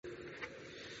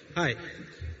Hi.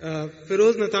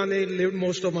 Feroz Nathani lived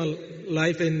most of my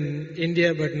life in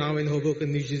India, but now in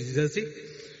Hoboken, New Jersey.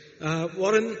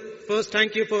 Warren, first,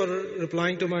 thank you for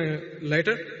replying to my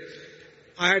letter.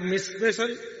 I had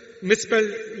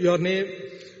misspelled your name,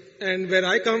 and where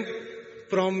I come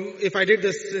from, if I did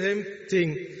the same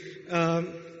thing,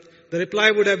 the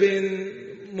reply would have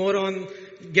been more on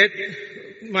get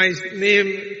my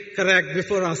name correct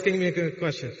before asking me a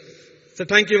question. So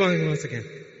thank you once again.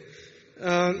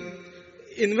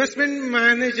 Investment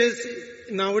managers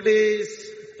nowadays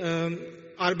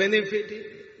are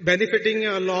benefiting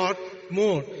a lot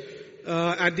more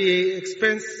at the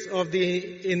expense of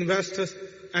the investors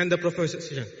and the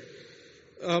profession.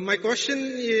 My question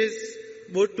is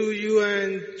both to you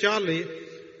and Charlie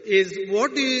is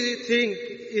what do you think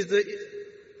is the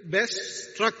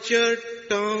best structured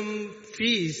term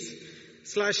fees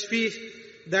 / fee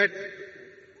that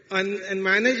a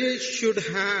manager should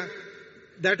have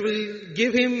that will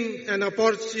give him an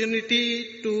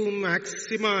opportunity to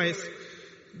maximize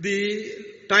the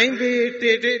time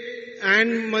weighted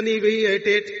and money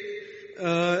weighted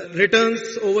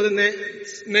returns over the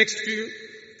next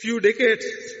few decades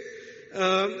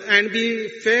and be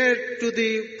fair to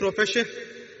the profession,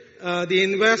 the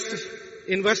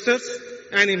investors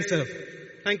and himself.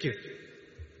 Thank you.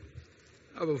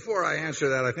 Before I answer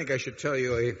that, I think I should tell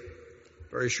you a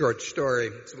very short story.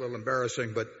 It's a little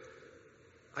embarrassing, but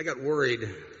I got worried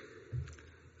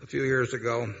a few years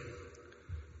ago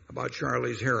about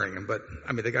Charlie's hearing. But,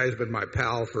 the guy's been my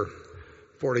pal for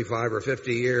 45 or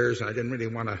 50 years, and I didn't really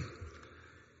want to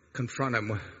confront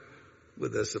him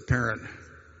with this apparent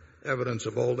evidence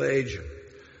of old age.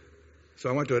 So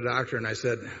I went to a doctor and I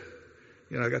said,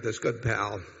 I got this good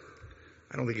pal.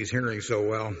 I don't think he's hearing so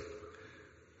well.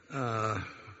 I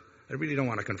really don't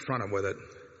want to confront him with it.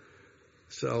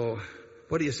 So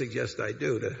what do you suggest I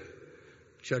do to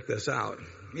check this out?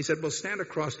 He said, well, stand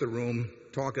across the room,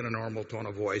 talk in a normal tone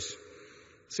of voice,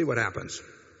 see what happens.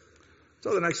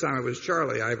 So the next time it was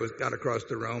Charlie, I got across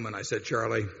the room and I said,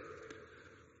 Charlie,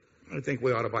 I think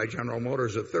we ought to buy General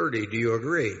Motors at 30. Do you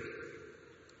agree?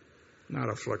 Not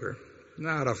a flicker.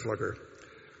 Not a flicker.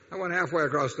 I went halfway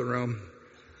across the room.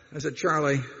 I said,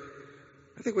 Charlie,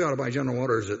 I think we ought to buy General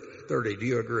Motors at 30. Do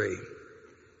you agree?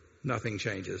 Nothing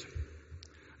changes.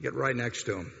 I get right next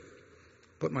to him.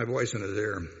 Put my voice in his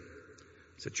ear. I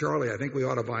said, Charlie, I think we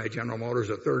ought to buy General Motors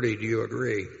at 30. Do you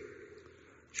agree?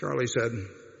 Charlie said,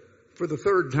 for the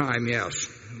third time, yes.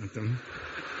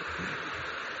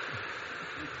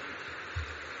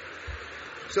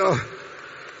 So,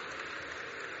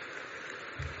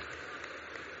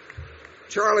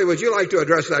 Charlie, would you like to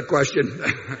address that question?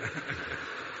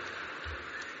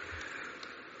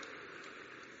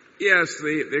 Yes,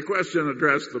 the question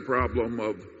addressed the problem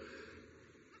of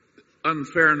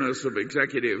unfairness of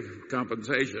executive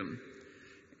compensation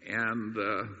and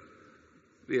the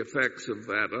effects of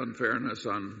that unfairness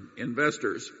on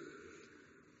investors.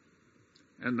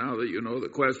 And now that you know the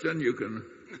question, you can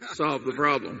solve the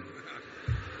problem.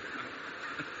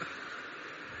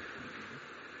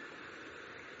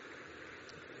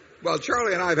 Well,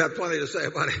 Charlie and I have had plenty to say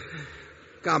about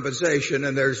compensation,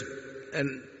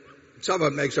 and some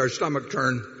of it makes our stomach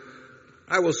turn.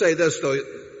 I will say this, though.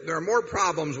 There are more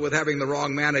problems with having the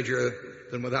wrong manager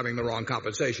than with having the wrong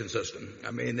compensation system.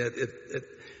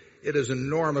 It is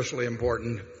enormously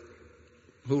important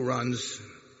who runs,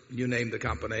 you name the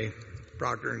company,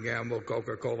 Procter & Gamble,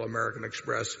 Coca-Cola, American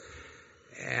Express,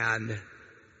 and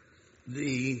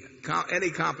any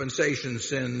compensation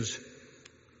sins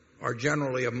are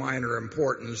generally of minor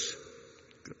importance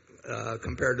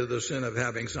compared to the sin of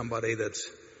having somebody that's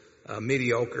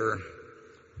mediocre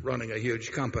running a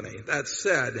huge company. That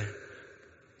said,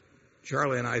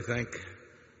 Charlie and I think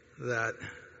that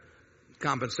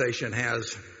compensation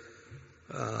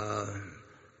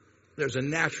there's a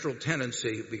natural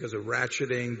tendency because of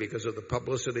ratcheting, because of the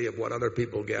publicity of what other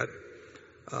people get,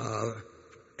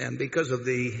 and because of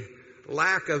the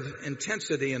lack of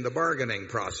intensity in the bargaining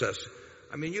process.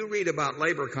 You read about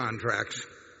labor contracts,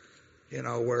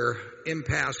 where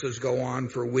impasses go on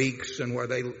for weeks and where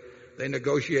they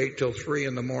negotiate till 3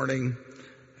 a.m.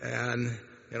 and,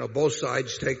 both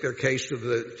sides take their case to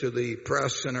the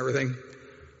press and everything.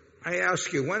 I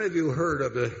ask you, when have you heard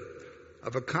of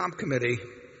a comp committee,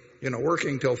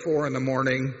 working till 4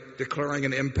 a.m, declaring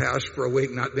an impasse for a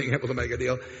week, not being able to make a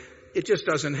deal? It just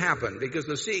doesn't happen because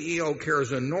the CEO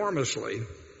cares enormously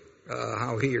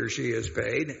how he or she is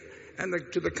paid, and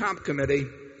to the comp committee,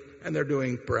 and they're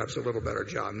doing perhaps a little better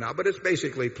job now, but it's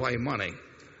basically play money.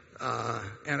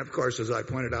 And of course, as I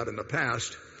pointed out in the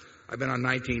past, I've been on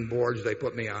 19 boards. They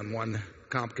put me on one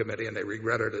comp committee, and they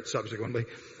regretted it subsequently.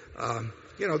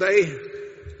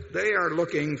 They are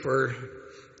looking for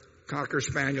Cocker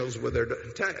Spaniels with their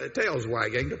tails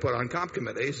wagging to put on comp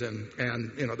committees, and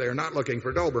they are not looking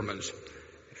for Dobermans.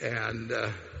 And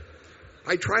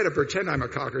I try to pretend I'm a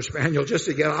Cocker Spaniel just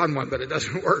to get on one, but it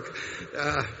doesn't work.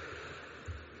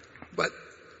 But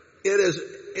there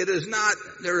is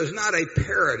not a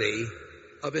parity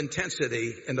of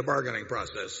intensity in the bargaining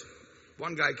process.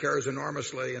 One guy cares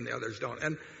enormously and the others don't.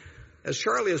 And as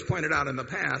Charlie has pointed out in the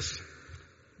past,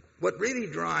 what really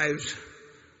drives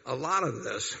a lot of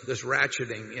this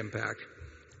ratcheting impact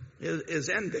is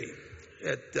envy.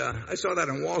 I saw that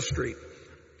on Wall Street,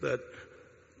 that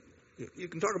you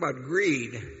can talk about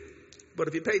greed, but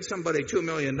if you paid somebody $2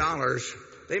 million,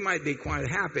 they might be quite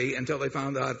happy until they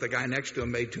found out the guy next to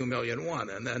him made $2.1 million,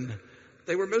 and then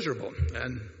they were miserable.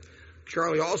 And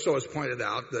Charlie also has pointed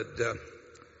out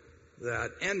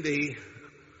that envy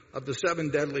of the 7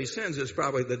 deadly sins is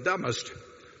probably the dumbest,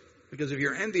 because if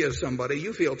you're envious of somebody,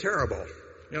 you feel terrible.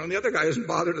 And the other guy isn't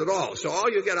bothered at all. So all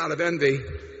you get out of envy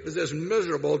is this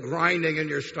miserable grinding in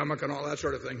your stomach and all that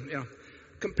sort of thing.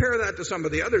 Compare that to some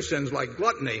of the other sins like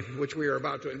gluttony, which we are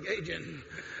about to engage in.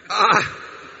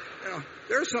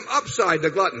 There's some upside to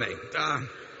gluttony.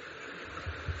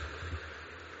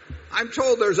 I'm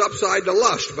told there's upside to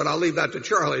lust, but I'll leave that to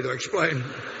Charlie to explain.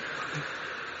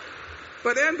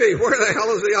 But envy, where the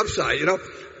hell is the upside?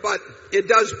 But it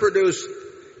does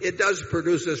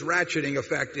produce this ratcheting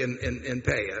effect in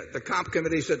pay. The comp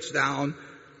committee sits down.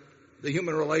 The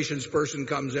human relations person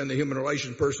comes in. The human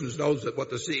relations person knows that what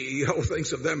the CEO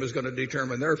thinks of them is going to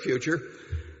determine their future.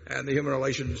 And the human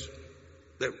relations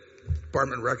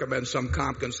department recommends some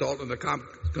comp consultant. The comp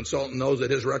consultant knows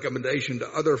that his recommendation to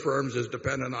other firms is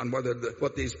dependent on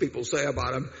what these people say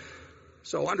about him.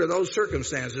 So under those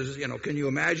circumstances, can you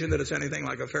imagine that it's anything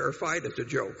like a fair fight? It's a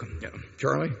joke.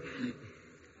 Charlie?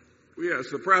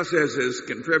 Yes, the process is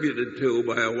contributed to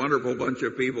by a wonderful bunch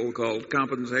of people called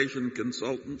compensation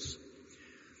consultants.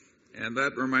 And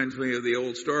that reminds me of the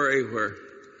old story where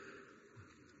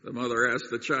the mother asked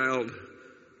the child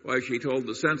why she told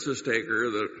the census taker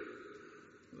that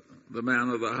the man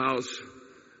of the house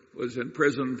was in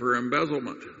prison for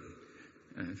embezzlement.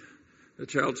 And the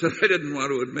child said, I didn't want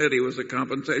to admit he was a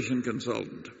compensation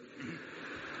consultant.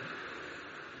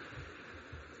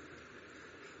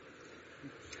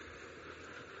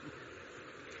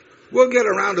 We'll get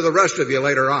around to the rest of you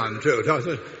later on, too.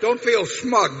 Don't feel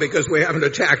smug because we haven't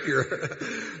attacked your...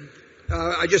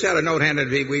 I just had a note handed to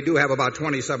me. We do have about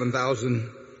 27,000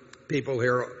 people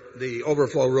here. The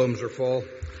overflow rooms are full.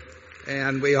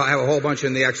 And we have a whole bunch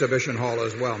in the exhibition hall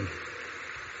as well.